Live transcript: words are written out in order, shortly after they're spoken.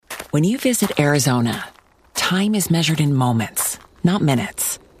When you visit Arizona, time is measured in moments, not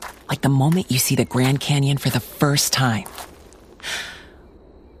minutes. Like the moment you see the Grand Canyon for the first time.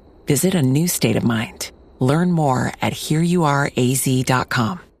 Visit a new state of mind. Learn more at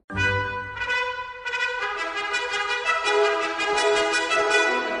hereyouareaz.com.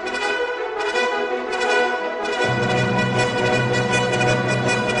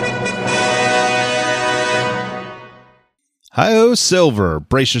 Hi-oh, Silver!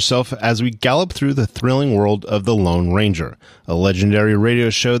 Brace yourself as we gallop through the thrilling world of The Lone Ranger, a legendary radio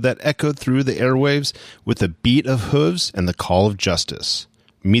show that echoed through the airwaves with the beat of hooves and the call of justice.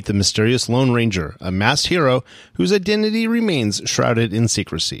 Meet the mysterious Lone Ranger, a masked hero whose identity remains shrouded in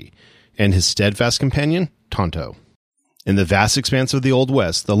secrecy, and his steadfast companion, Tonto. In the vast expanse of the Old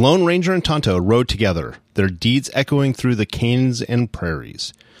West, the Lone Ranger and Tonto rode together, their deeds echoing through the canyons and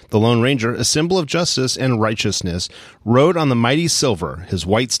prairies. The Lone Ranger, a symbol of justice and righteousness, rode on the mighty Silver, his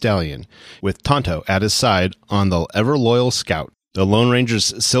white stallion, with Tonto at his side on the ever-loyal Scout. The Lone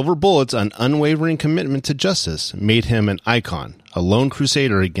Ranger's silver bullets and unwavering commitment to justice made him an icon, a lone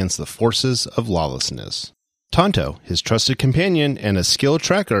crusader against the forces of lawlessness. Tonto, his trusted companion and a skilled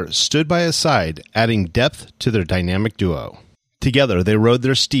tracker, stood by his side, adding depth to their dynamic duo. Together, they rode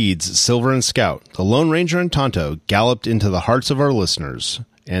their steeds, Silver and Scout. The Lone Ranger and Tonto galloped into the hearts of our listeners,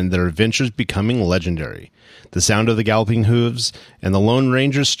 and their adventures becoming legendary. The sound of the galloping hooves and the Lone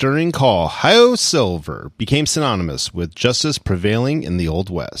Ranger's stirring call, "Hi-oh, Silver!" became synonymous with justice prevailing in the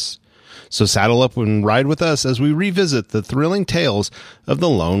Old West. So saddle up and ride with us as we revisit the thrilling tales of the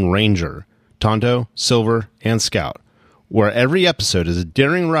Lone Ranger, Tonto, Silver, and Scout, where every episode is a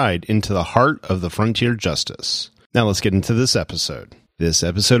daring ride into the heart of the frontier justice. Now let's get into this episode. This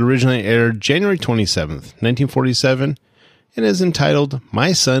episode originally aired January 27th, 1947, and is entitled,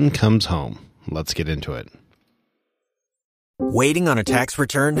 My Son Comes Home. Let's get into it. Waiting on a tax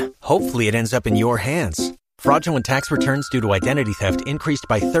return? Hopefully it ends up in your hands. Fraudulent tax returns due to identity theft increased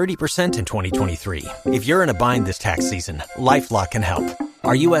by 30% in 2023. If you're in a bind this tax season, LifeLock can help.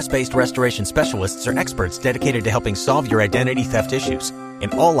 Our U.S.-based restoration specialists are experts dedicated to helping solve your identity theft issues.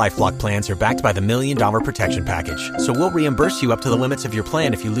 And all LifeLock plans are backed by the $1 Million Protection Package. So we'll reimburse you up to the limits of your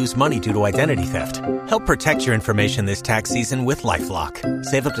plan if you lose money due to identity theft. Help protect your information this tax season with LifeLock.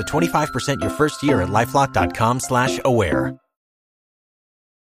 Save up to 25% your first year at LifeLock.com/aware.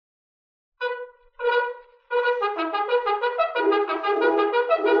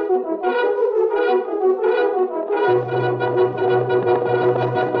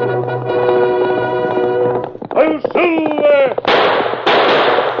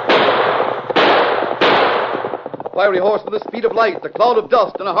 Fiery horse with the speed of light, the cloud of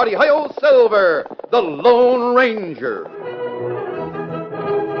dust, and a hearty hi-yo, Silver, the Lone Ranger.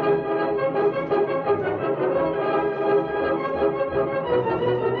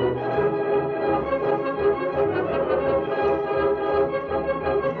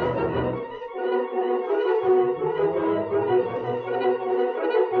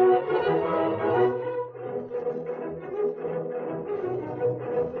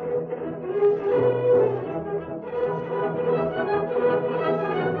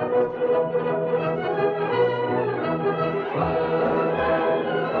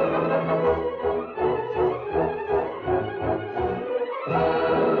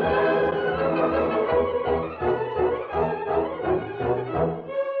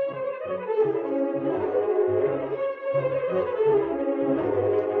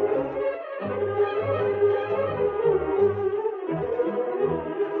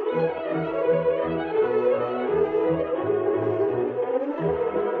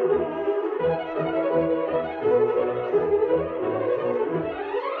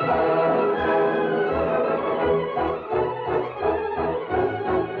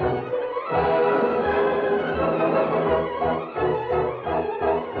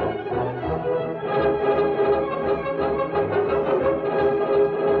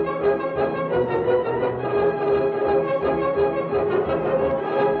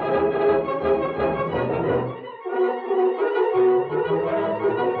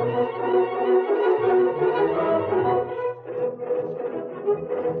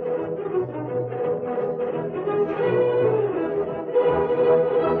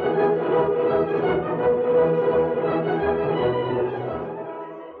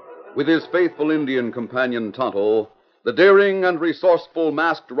 With his faithful Indian companion Tonto, the daring and resourceful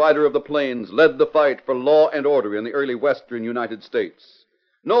masked rider of the plains led the fight for law and order in the early western United States.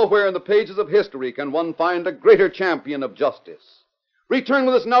 Nowhere in the pages of history can one find a greater champion of justice. Return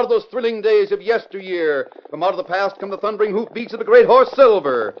with us now to those thrilling days of yesteryear. From out of the past come the thundering hoofbeats of the great horse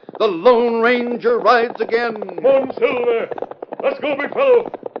Silver. The Lone Ranger rides again. Come on, Silver. Let's go, big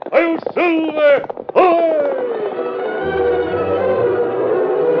fellow. I'll Silver! Ahoy!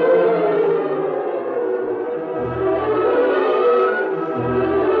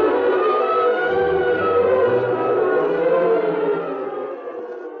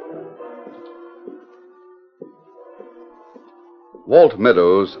 Walt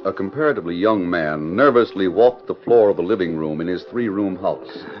Meadows, a comparatively young man, nervously walked the floor of the living room in his three-room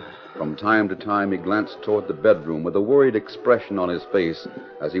house. From time to time, he glanced toward the bedroom with a worried expression on his face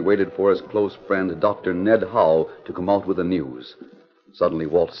as he waited for his close friend, Dr. Ned Howe, to come out with the news. Suddenly,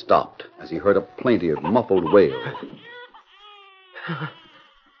 Walt stopped as he heard a plaintive, muffled wail.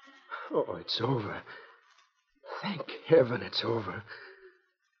 Oh, it's over. Thank heaven it's over.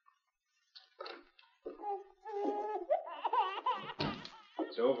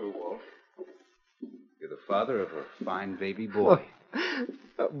 It's over, Walt. You're the father of a fine baby boy.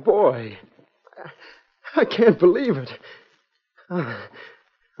 A boy. I can't believe it.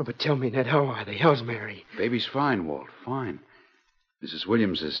 But tell me, Ned, how are they? How's Mary? Baby's fine, Walt, fine. Mrs.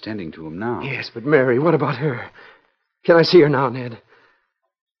 Williams is tending to him now. Yes, but Mary, what about her? Can I see her now, Ned?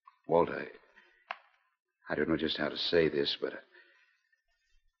 Walt, I don't know just how to say this, but...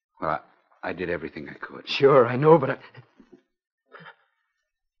 Well, I did everything I could. Sure, I know, but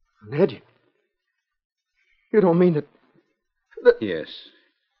Ned, you don't mean that... Yes.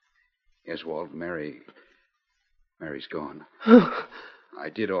 Yes, Walt, Mary's gone. I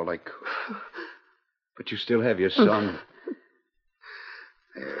did all I could. But you still have your son.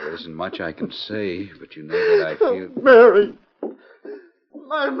 There isn't much I can say, but you know that I feel... Mary!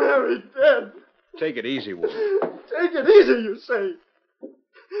 My Mary dead! Take it easy, Walt. Take it easy, you say?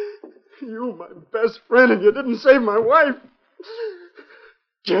 You, my best friend, and you didn't save my wife.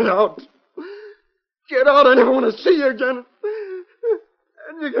 Get out. Get out. I never want to see you again.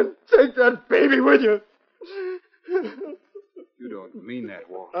 And you can take that baby with you. You don't mean that,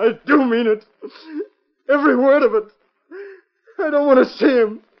 Walt. I do mean it. Every word of it. I don't want to see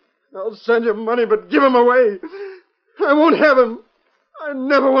him. I'll send you money, but give him away. I won't have him. I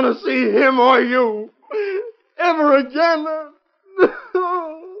never want to see him or you. Ever again.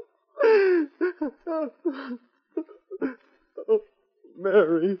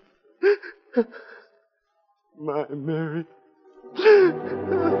 Mary. My Mary.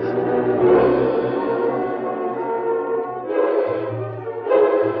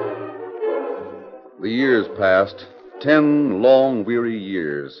 The years passed, 10 long, weary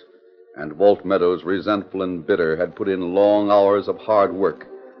years, and Walt Meadows, resentful and bitter, had put in long hours of hard work,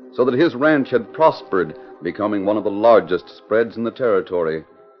 so that his ranch had prospered, becoming one of the largest spreads in the territory.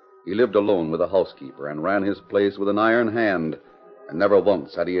 He lived alone with a housekeeper and ran his place with an iron hand, and never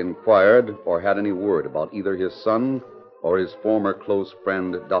once had he inquired or had any word about either his son or his former close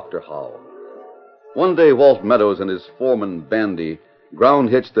friend, Dr. Howe. One day, Walt Meadows and his foreman, Bandy,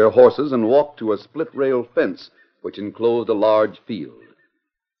 ground-hitched their horses and walked to a split-rail fence which enclosed a large field.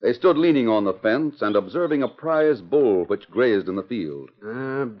 They stood leaning on the fence and observing a prize bull which grazed in the field.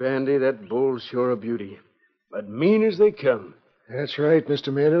 Bandy, that bull's sure a beauty. But mean as they come. That's right,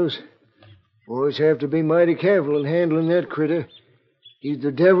 Mr. Meadows. Boys have to be mighty careful in handling that critter. He's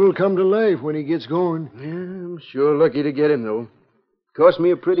the devil come to life when he gets going. Yeah, I'm sure lucky to get him, though. Cost me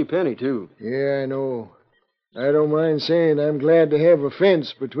a pretty penny, too. Yeah, I know. I don't mind saying I'm glad to have a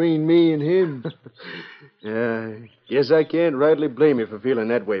fence between me and him. Guess I can't rightly blame you for feeling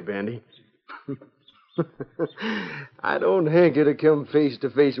that way, Bandy. I don't hanker to come face to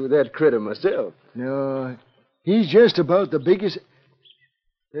face with that critter myself. No, he's just about the biggest...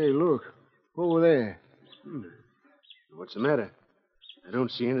 Hey, look. Over there. What's the matter? I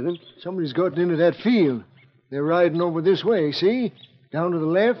don't see anything. Somebody's gotten into that field. They're riding over this way, see? Down to the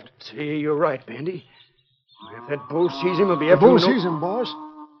left. See, you're right, Bandy. If that bull sees him, he'll be The after bull him. sees him, boss.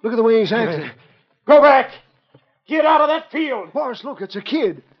 Look at the way he's acting. Go back! Get out of that field! Boss, look, it's a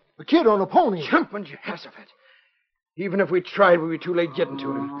kid. A kid on a pony. Jumping Jehoshaphat. Even if we tried, we'd be too late getting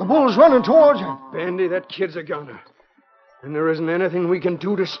to him. The bull's running towards him. Bandy, that kid's a goner. And there isn't anything we can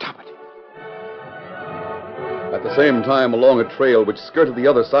do to stop it. At the same time, along a trail which skirted the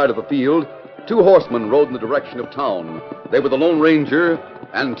other side of the field, 2 horsemen rode in the direction of town. They were the Lone Ranger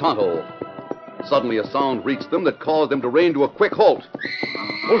and Tonto. Suddenly, a sound reached them that caused them to rein to a quick halt.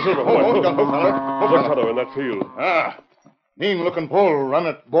 Oh, Silver, hold on, fella. There's a cutter in that field. Mean-looking bull run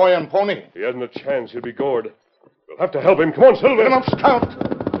at boy and pony. He hasn't a chance. He'll be gored. We'll have to help him. Come on, Silver. Get him up, Scout.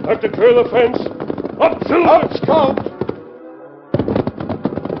 Have to clear the fence. Up, Silver. Up, Scout.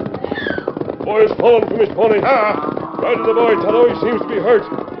 Boy has fallen from his pony. Right to the boy, Tonto. He seems to be hurt.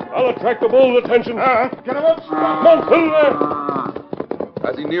 I'll attract the bull's attention. Get him up, Scout. Come on, Silver.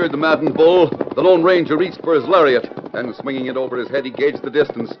 As he neared the maddened bull, the Lone Ranger reached for his lariat. Then, swinging it over his head, he gauged the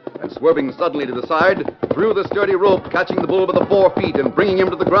distance, and swerving suddenly to the side, threw the sturdy rope, catching the bull by the 4 feet and bringing him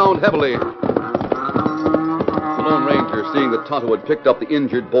to the ground heavily. The Lone Ranger, seeing that Tonto had picked up the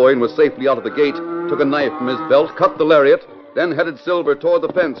injured boy and was safely out of the gate, took a knife from his belt, cut the lariat, then headed Silver toward the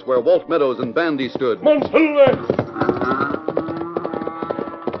fence where Walt Meadows and Bandy stood. Come on, Silver!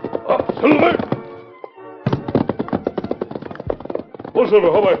 Up, Silver! Oh,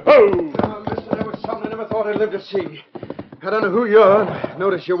 Silver, how about... Oh! Mister, there was something I never thought I'd live to see. I don't know who you are.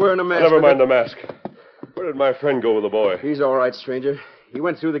 Notice you're wearing a mask. Never mind the mask. Where did my friend go with the boy? He's all right, stranger. He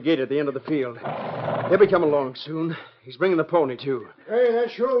went through the gate at the end of the field. He'll be coming along soon. He's bringing the pony, too. Hey,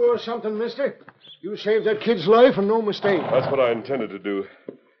 that sure was something, mister. You saved that kid's life and no mistake. That's what I intended to do.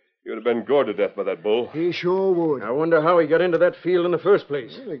 You'd have been gored to death by that bull. He sure would. I wonder how he got into that field in the first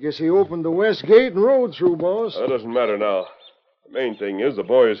place. Well, I guess he opened the west gate and rode through, boss. That doesn't matter now. The main thing is the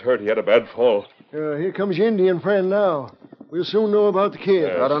boy is hurt. He had a bad fall. Here comes your Indian friend now. We'll soon know about the kid.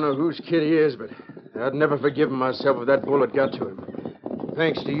 Yes. I don't know whose kid he is, but I'd never forgiven myself if that bullet got to him.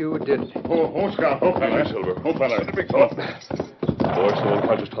 Thanks to you, it didn't. Oh, Scout. Oh, fella. Silver. Oh, fella. Big fella. Boy, still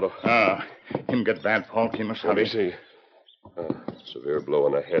unconscious, Tonto. Him get bad fall, Kimasabi. Let me see. Severe blow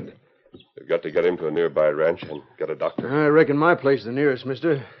on the head. They've got to get him to a nearby ranch and get a doctor. I reckon my place is the nearest,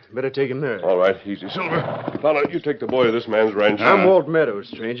 mister. Better take him there. All right, easy. Silver. Tonto, you take the boy to this man's ranch. I'm Walt Meadows,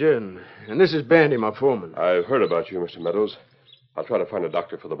 stranger, and this is Bandy, my foreman. I've heard about you, Mr. Meadows. I'll try to find a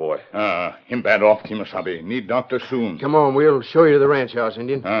doctor for the boy. Him bad off, Kimasabi. Need doctor soon. Come on, we'll show you to the ranch house,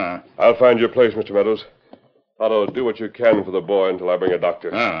 Indian. I'll find your place, Mr. Meadows. Tonto, do what you can for the boy until I bring a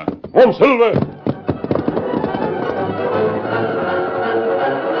doctor. Come on, Silver!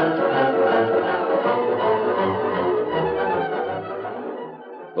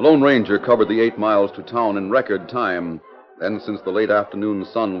 The Lone Ranger covered the 8 miles to town in record time. Then, since the late afternoon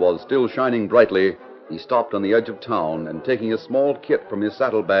sun was still shining brightly, he stopped on the edge of town, and taking a small kit from his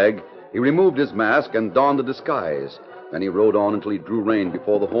saddlebag, he removed his mask and donned a disguise. Then he rode on until he drew rein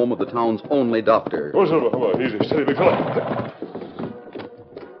before the home of the town's only doctor. Oh, Silver, come on, easy. Steady, big fella.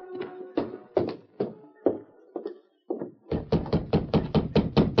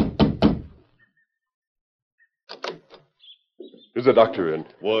 Is the doctor in?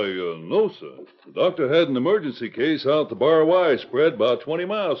 Why, no, sir. The doctor had an emergency case out the Bar Y spread about 20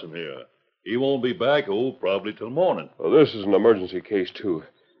 miles from here. He won't be back, probably till morning. Well, this is an emergency case, too.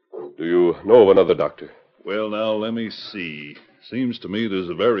 Do you know of another doctor? Well, now, let me see. Seems to me there's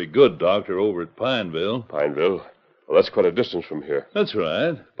a very good doctor over at Pineville. Pineville? Well, that's quite a distance from here. That's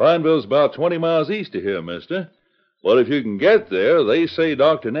right. Pineville's about 20 miles east of here, mister. But if you can get there, they say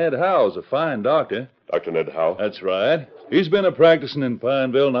Dr. Ned Howe's a fine doctor. Dr. Ned Howe? That's right. He's been a-practicing in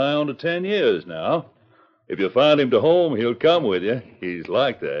Pineville nigh on to 10 years now. If you find him to home, he'll come with you. He's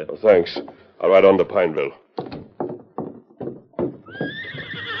like that. Well, thanks. I'll ride on to Pineville.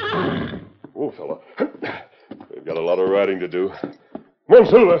 Oh, fella. We've got a lot of riding to do. Come on,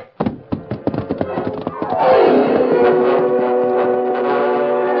 Silver.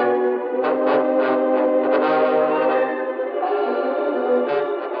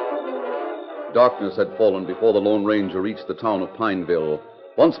 Darkness had fallen before the Lone Ranger reached the town of Pineville.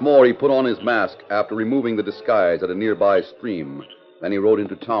 Once more he put on his mask after removing the disguise at a nearby stream. Then he rode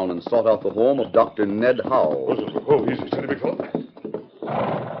into town and sought out the home of Dr. Ned Howe. Oh, easy. Steady, big fella.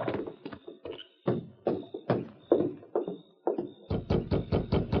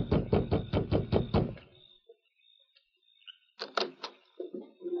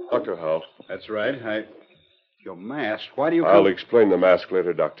 Dr. Howe. That's right. You're masked. Why do you... I'll explain the mask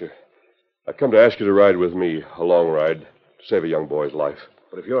later, Doctor. I come to ask you to ride with me, a long ride, to save a young boy's life.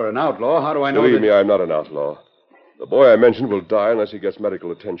 But if you're an outlaw, how do I know Believe me, I'm not an outlaw. The boy I mentioned will die unless he gets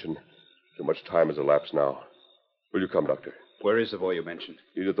medical attention. Too much time has elapsed now. Will you come, Doctor? Where is the boy you mentioned?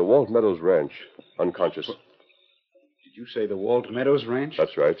 He's at the Walt Meadows Ranch, unconscious. Did you say the Walt Meadows Ranch?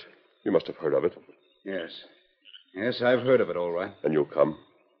 That's right. You must have heard of it. Yes. Yes, I've heard of it, all right. And you'll come?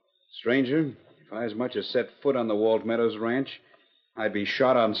 Stranger, if I as much as set foot on the Walt Meadows Ranch, I'd be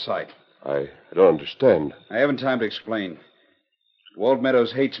shot on sight. I don't understand. I haven't time to explain. Walt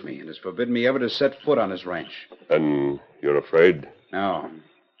Meadows hates me and has forbidden me ever to set foot on his ranch. Then you're afraid? No,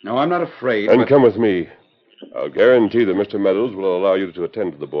 I'm not afraid. Then come with me. I'll guarantee that Mr. Meadows will allow you to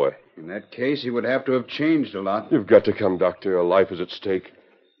attend to the boy. In that case, he would have to have changed a lot. You've got to come, Doctor. A life is at stake.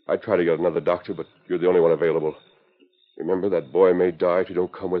 I'd try to get another doctor, but you're the only one available. Remember, that boy may die if you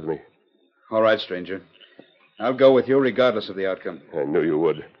don't come with me. All right, stranger. I'll go with you regardless of the outcome. I knew you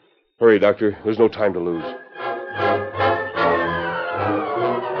would. Hurry, Doctor. There's no time to lose.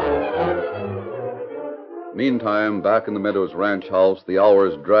 Meantime, back in the Meadows ranch house, the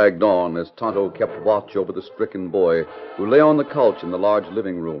hours dragged on as Tonto kept watch over the stricken boy who lay on the couch in the large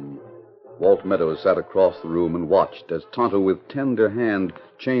living room. Walt Meadows sat across the room and watched as Tonto, with tender hand,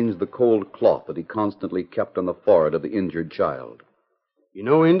 changed the cold cloth that he constantly kept on the forehead of the injured child. You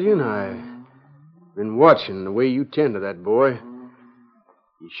know, Indian, I've been watching the way you tend to that boy.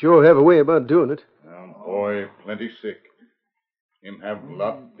 You sure have a way about doing it. Boy, plenty sick. Him have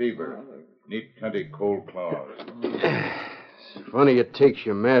lot fever. Need plenty cold cloths. It's funny it takes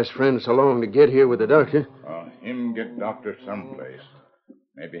your masked friend so long to get here with the doctor. Him get doctor someplace.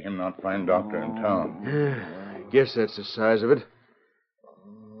 Maybe him not find doctor in town. I guess that's the size of it.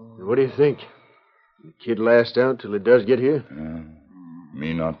 What do you think? The kid last out till it does get here?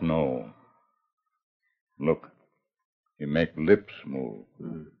 Me not know. Look, he make lips move.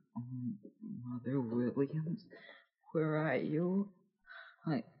 Mother Williams, where are you?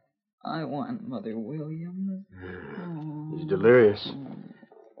 I want Mother Williams. He's delirious.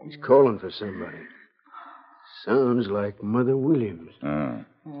 He's calling for somebody. Sounds like Mother Williams. Hi,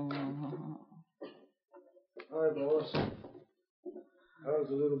 boss. How's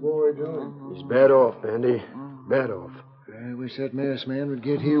the little boy doing? He's bad off, Bandy. Bad off. I wish that masked man would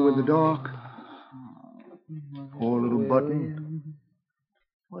get here with the doc. Poor little Button.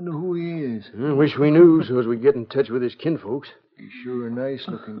 Wonder who he is. I wish we knew so as we get in touch with his kinfolks. He's sure a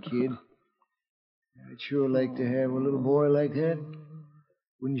nice-looking kid. I'd sure like to have a little boy like that.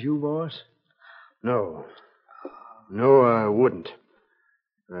 Wouldn't you, boss? No. No, I wouldn't.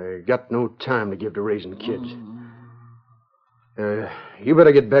 I got no time to give to raising kids. You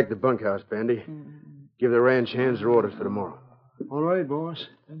better get back to the bunkhouse, Bandy. Give the ranch hands their orders for tomorrow. All right, boss.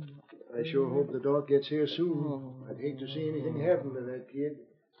 I sure hope the doc gets here soon. I'd hate to see anything happen to that kid.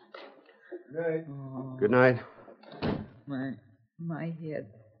 Good night. Good night. My head.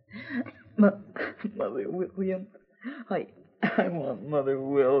 Mother Williams. I want Mother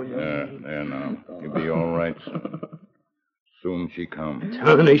Williams. There now. You'll be all right, son. Soon she comes.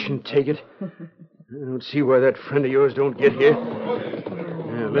 Tarnation, take it. I don't see why that friend of yours don't get here.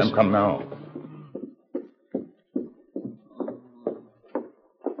 Let him come now.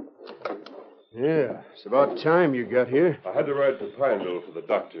 Yeah, it's about time you got here. I had to ride to Pineville for the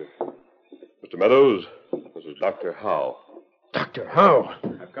doctor. Mr. Meadows, this is Dr. Howe. Dr. Howe?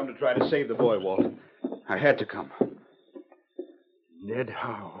 I've come to try to save the boy, Walt. I had to come. Ned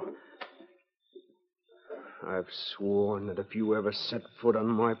Howe. I've sworn that if you ever set foot on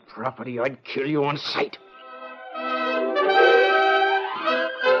my property, I'd kill you on sight.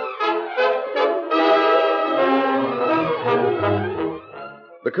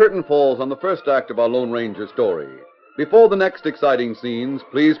 The curtain falls on the first act of our Lone Ranger story. Before the next exciting scenes,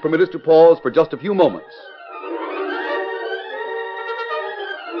 please permit us to pause for just a few moments.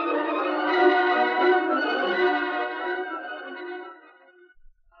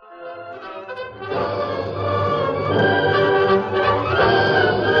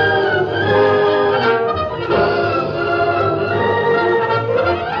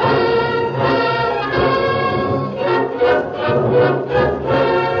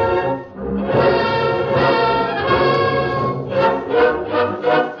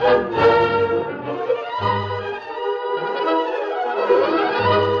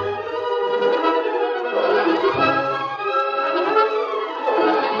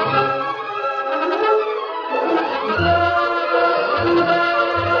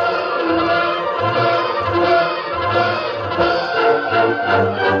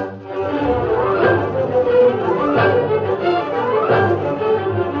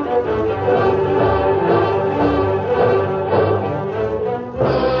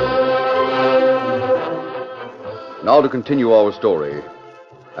 Now to continue our story.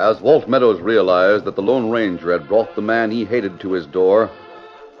 As Walt Meadows realized that the Lone Ranger had brought the man he hated to his door,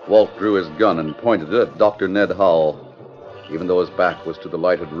 Walt drew his gun and pointed it at Dr. Ned Howell. Even though his back was to the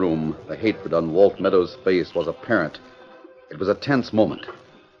lighted room, the hatred on Walt Meadows' face was apparent. It was a tense moment.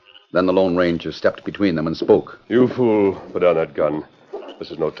 Then the Lone Ranger stepped between them and spoke. You fool, put down that gun. This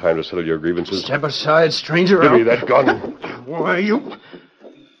is no time to settle your grievances. Step aside, stranger. Give me that gun. Why, you...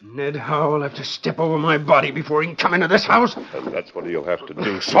 Ned Howell will have to step over my body before he can come into this house. And that's what he'll have to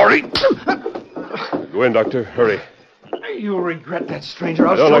do. Sorry. Go in, Doctor. Hurry. You'll regret that, stranger.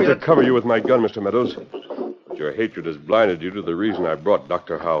 I don't like to cover you with my gun, Mr. Meadows. But your hatred has blinded you to the reason I brought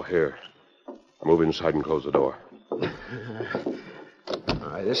Dr. Howe here. Move inside and close the door.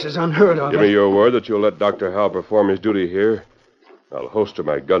 This is unheard of. Give me your word that you'll let Dr. Howe perform his duty here. I'll holster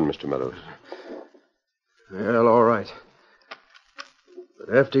my gun, Mr. Meadows. Well, all right.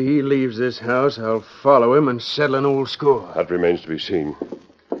 But after he leaves this house, I'll follow him and settle an old score. That remains to be seen.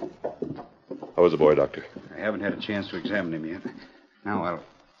 How is the boy, Doctor? haven't had a chance to examine him yet. Now I'll...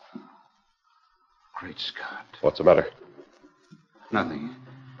 Great Scott. What's the matter? Nothing.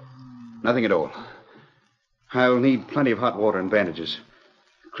 Nothing at all. I'll need plenty of hot water and bandages.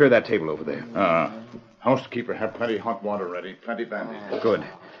 Clear that table over there. Housekeeper, have plenty of hot water ready. Plenty bandage. Good.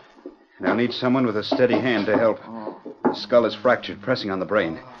 And I'll need someone with a steady hand to help. The skull is fractured, pressing on the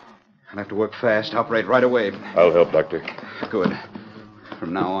brain. I'll have to work fast, operate right away. I'll help, Doctor. Good.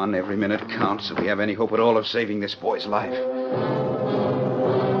 From now on, every minute counts if we have any hope at all of saving this boy's life.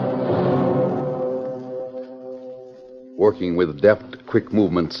 Working with deft, quick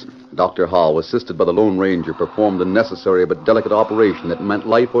movements, Dr. Howe, assisted by the Lone Ranger, performed the necessary but delicate operation that meant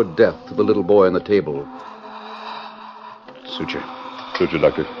life or death to the little boy on the table. Suture. Suture,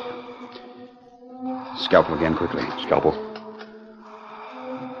 Doctor. Scalpel again, quickly. Scalpel.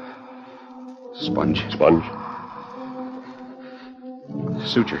 Sponge. Sponge.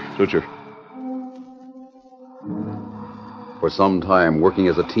 Suture. Suture. For some time, working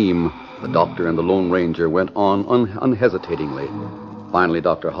as a team, the doctor and the Lone Ranger went on unhesitatingly. Finally,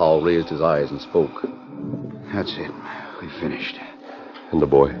 Dr. Howell raised his eyes and spoke. That's it. We've finished. And the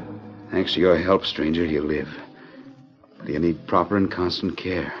boy? Thanks to your help, stranger, he'll live. But he'll need proper and constant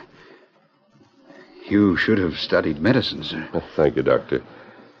care. You should have studied medicine, sir. Thank you, Doctor.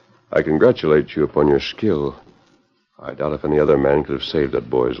 I congratulate you upon your skill. I doubt if any other man could have saved that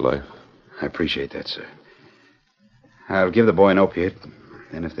boy's life. I appreciate that, sir. I'll give the boy an opiate.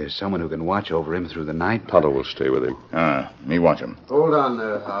 Then if there's someone who can watch over him through the night... Tonto will stay with him. Me watch him. Hold on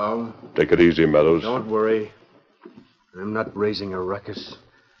there, Hal. Take it easy, Meadows. Don't worry. I'm not raising a ruckus.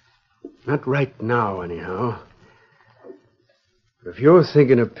 Not right now, anyhow. If you're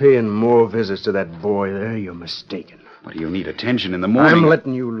thinking of paying more visits to that boy there, you're mistaken. But you'll need attention in the morning. I'm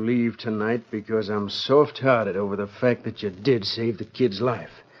letting you leave tonight because I'm soft-hearted over the fact that you did save the kid's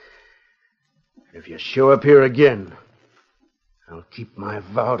life. If you show up here again, I'll keep my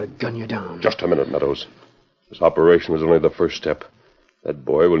vow to gun you down. Just a minute, Meadows. This operation was only the first step. That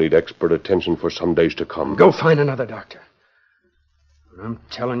boy will need expert attention for some days to come. Go find another doctor. I'm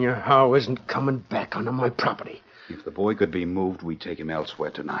telling you, Howe isn't coming back onto my property. If the boy could be moved, we'd take him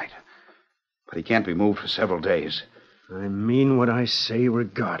elsewhere tonight. But he can't be moved for several days. I mean what I say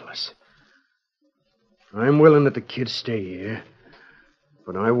regardless. I'm willing that the kid stay here,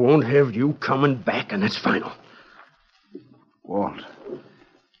 but I won't have you coming back, and that's final. Walt,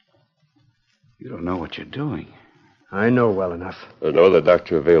 you don't know what you're doing. I know well enough. There's no other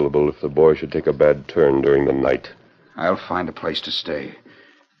doctor available if the boy should take a bad turn during the night. I'll find a place to stay.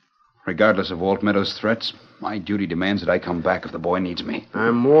 Regardless of Walt Meadows' threats, my duty demands that I come back if the boy needs me.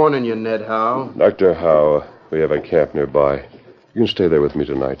 I'm warning you, Ned Howe. Dr. Howe, we have a camp nearby. You can stay there with me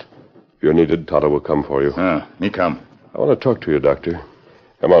tonight. If you're needed, Tonto will come for you. Me come. I want to talk to you, Doctor.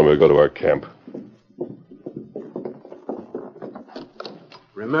 Come on, we'll go to our camp.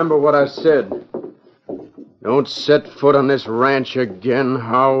 Remember what I said. Don't set foot on this ranch again,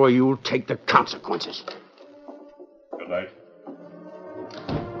 Howe, or you'll take the consequences. Good night.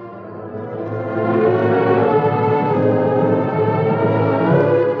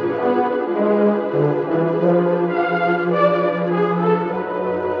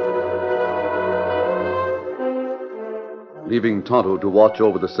 Leaving Tonto to watch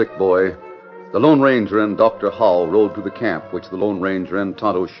over the sick boy, the Lone Ranger and Dr. Howe rode to the camp which the Lone Ranger and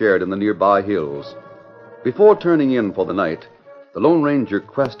Tonto shared in the nearby hills. Before turning in for the night, the Lone Ranger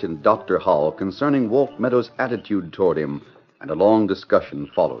questioned Dr. Howe concerning Walt Meadows' attitude toward him, and a long discussion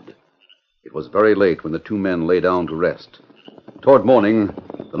followed. It was very late when the two men lay down to rest. Toward morning,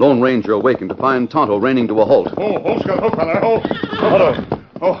 the Lone Ranger awakened to find Tonto reining to a halt.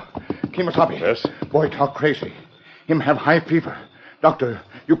 Kemosabe. Yes? Boy talk crazy. Him have high fever. Doctor,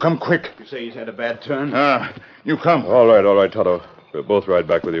 you come quick. You say he's had a bad turn? You come. All right, Tonto. We'll both ride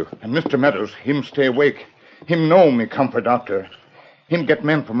back with you. And Mr. Meadows, him stay awake. Him know me come for doctor. Him get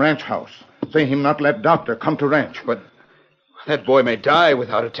men from ranch house. Say him not let doctor come to ranch. But that boy may die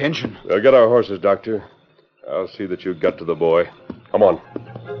without attention. We'll get our horses, Doctor. I'll see that you get to the boy. Come on.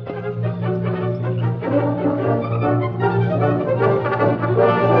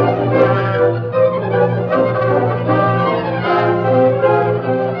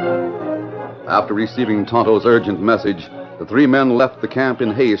 After receiving Tonto's urgent message, the three men left the camp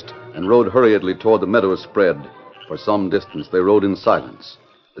in haste and rode hurriedly toward the meadows spread. For some distance, they rode in silence.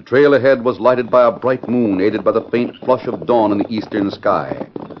 The trail ahead was lighted by a bright moon, aided by the faint flush of dawn in the eastern sky.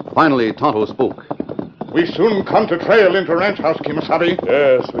 Finally, Tonto spoke. We soon come to trail into ranch house, Kemosabe.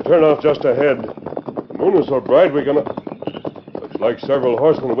 Yes, we turn off just ahead. The moon is so bright we're gonna... Looks like several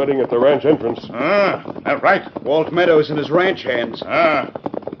horsemen waiting at the ranch entrance. That's right. Walt Meadows and his ranch hands.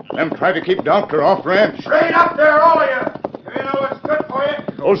 Them try to keep Doctor off ranch. Straight up there, all of you. You know what's good for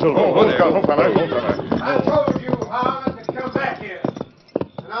you? Oh, Silver. Oh, fella. I told you, Hal, not to come back here.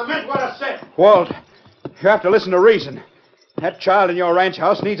 And I meant what I said. Walt, you have to listen to reason. That child in your ranch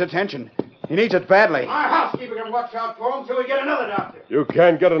house needs attention. He needs it badly. My housekeeper can watch out for him till we get another doctor. You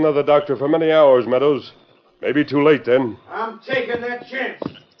can't get another doctor for many hours, Meadows. Maybe too late then. I'm taking that chance.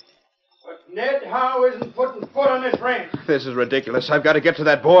 But Ned Howe isn't putting foot on this ranch. This is ridiculous. I've got to get to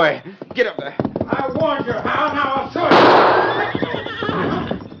that boy. Get up there. I warned you, Howe. Now I'll show you.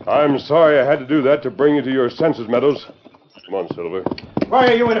 I'm sorry I had to do that to bring you to your senses, Meadows. Come on, Silver. Why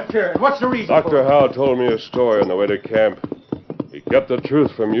are you interfering? What's the reason? Dr. Howe told me a story on the way to camp. He kept the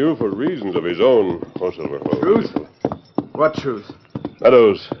truth from you for reasons of his own. Oh, Silver. Oh, Truth? What truth?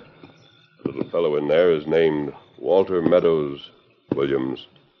 Meadows. The little fellow in there is named Walter Meadows Williams.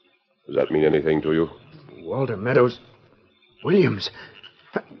 Does that mean anything to you? Walter Meadows Williams?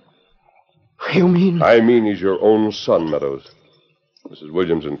 You mean? I mean he's your own son, Meadows. Mrs.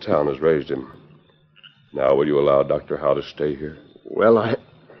 Williams in town has raised him. Now, will you allow Dr. Howe to stay here? Well,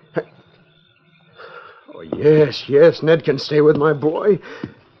 Oh, yes, Ned can stay with my boy.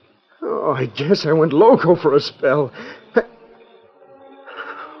 Oh, I guess I went loco for a spell.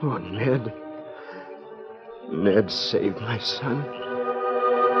 Oh, Ned. Ned saved my son.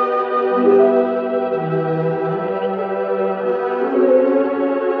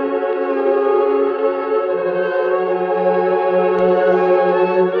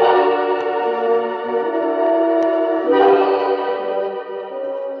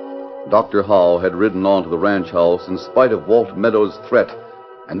 Dr. Howe had ridden on to the ranch house in spite of Walt Meadows' threat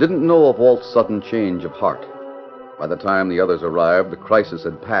and didn't know of Walt's sudden change of heart. By the time the others arrived, the crisis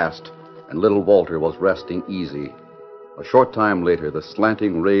had passed, and little Walter was resting easy. A short time later, the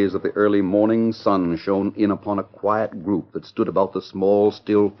slanting rays of the early morning sun shone in upon a quiet group that stood about the small,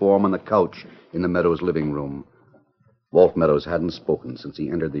 still form on the couch in the Meadows' living room. Walt Meadows hadn't spoken since he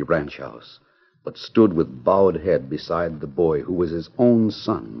entered the ranch house, but stood with bowed head beside the boy who was his own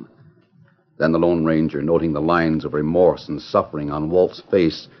son. Then the Lone Ranger, noting the lines of remorse and suffering on Walt's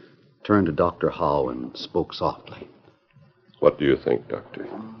face, turned to Dr. Howe and spoke softly. What do you think, Doctor?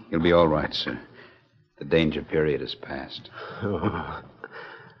 He'll be all right, sir. The danger period has passed.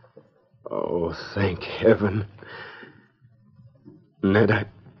 Oh, thank heaven. Ned,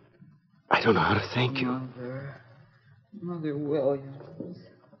 I don't know how to thank you. Mother Williams.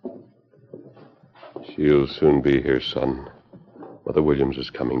 She'll soon be here, son. Mother Williams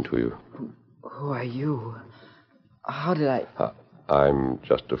is coming to you. Who are you? How did I... I'm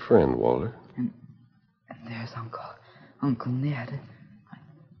just a friend, Walter. And there's Uncle Ned.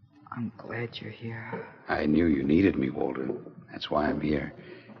 I'm glad you're here. I knew you needed me, Walter. That's why I'm here.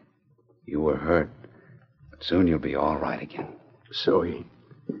 You were hurt, but soon you'll be all right again. So he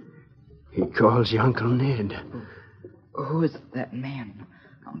calls you Uncle Ned. Who is that man,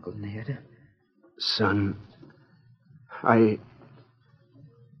 Uncle Ned? Son, I'm...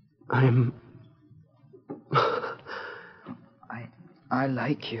 I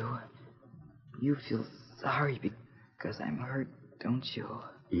like you. You feel sorry because I'm hurt, don't you?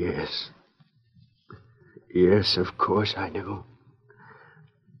 Yes. Yes, of course I do.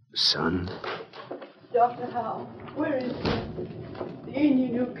 Son. Dr. Howe, where is he? The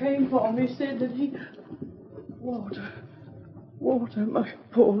Indian who came for me said that he... Walter, my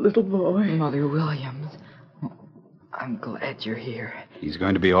poor little boy. Mother Williams. I'm glad you're here. He's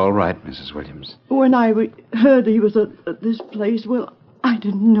going to be all right, Mrs. Williams. When I heard he was at this place, well, I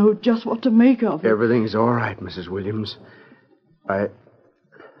didn't know just what to make of it. Everything's all right, Mrs. Williams. I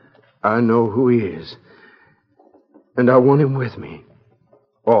know who he is. And I want him with me.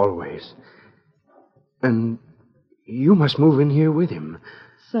 Always. And you must move in here with him.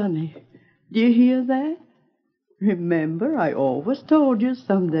 Sonny, do you hear that? Remember, I always told you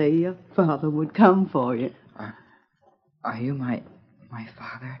someday your father would come for you. Are you my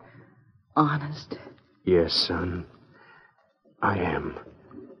father? Honest? Yes, son. I am.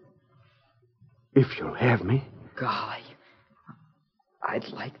 If you'll have me. Golly. I'd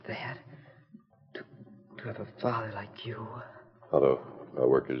like that. To have a father like you. Otto, our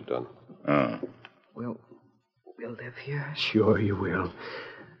work is done. We'll live here? Sure you will.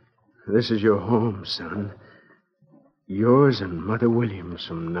 This is your home, son. Yours and Mother Williams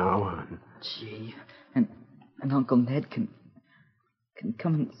from now on. Gee, and Uncle Ned can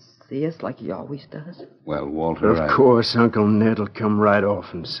come and see us like he always does? Well, Walter, Of course, Uncle Ned'll come right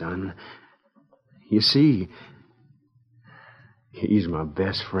often, son. You see, he's my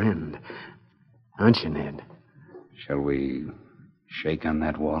best friend. Aren't you, Ned? Shall we shake on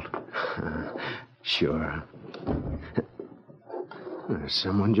that, Walt? Sure.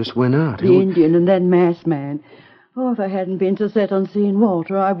 Someone just went out. The Indian and that masked man. Oh, if I hadn't been so set on seeing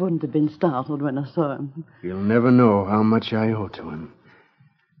Walter, I wouldn't have been startled when I saw him. You'll never know how much I owe to him.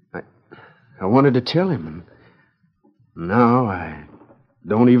 I wanted to tell him, and now I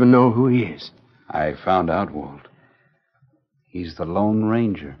don't even know who he is. I found out, Walt. He's the Lone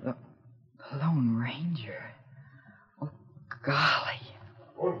Ranger. The Lone Ranger? Oh, golly.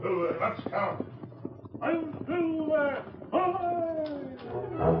 Oh, Silver, let's count. I'm Silver.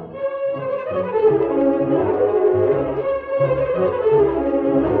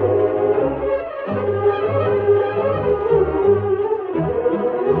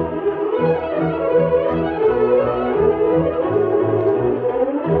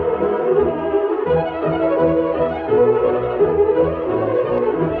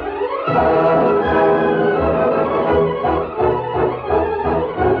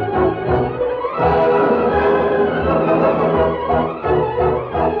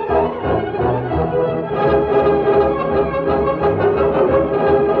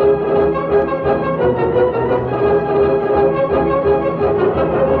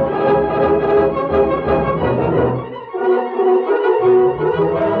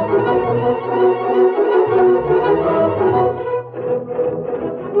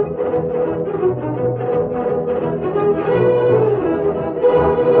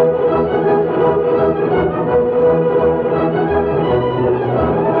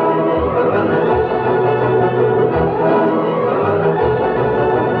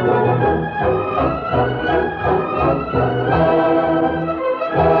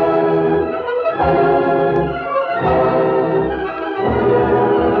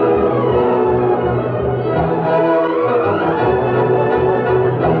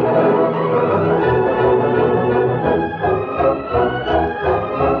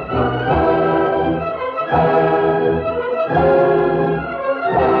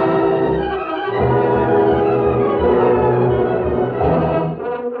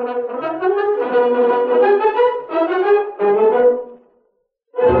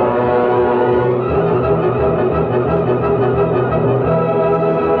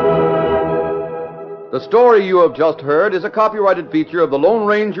 The story you have just heard is a copyrighted feature of the Lone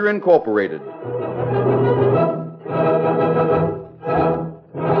Ranger Incorporated.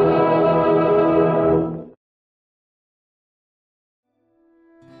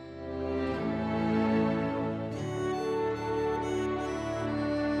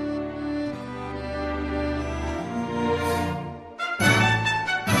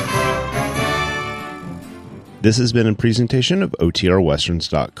 This has been a presentation of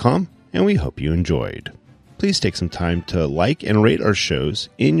OTRWesterns.com, and we hope you enjoyed. Please take some time to like and rate our shows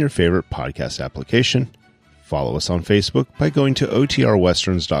in your favorite podcast application. Follow us on Facebook by going to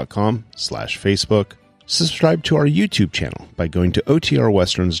OTRWesterns.com/Facebook. Subscribe to our YouTube channel by going to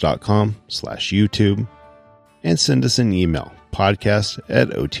OTRWesterns.com/YouTube. And send us an email,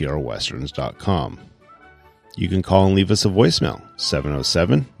 podcast@OTRWesterns.com. You can call and leave us a voicemail,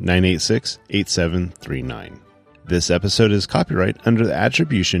 707-986-8739. This episode is copyright under the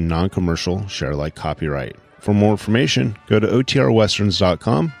Attribution Non-Commercial Share-alike copyright. For more information, go to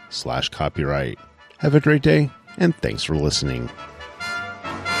OTRWesterns.com/copyright. Have a great day, and thanks for listening.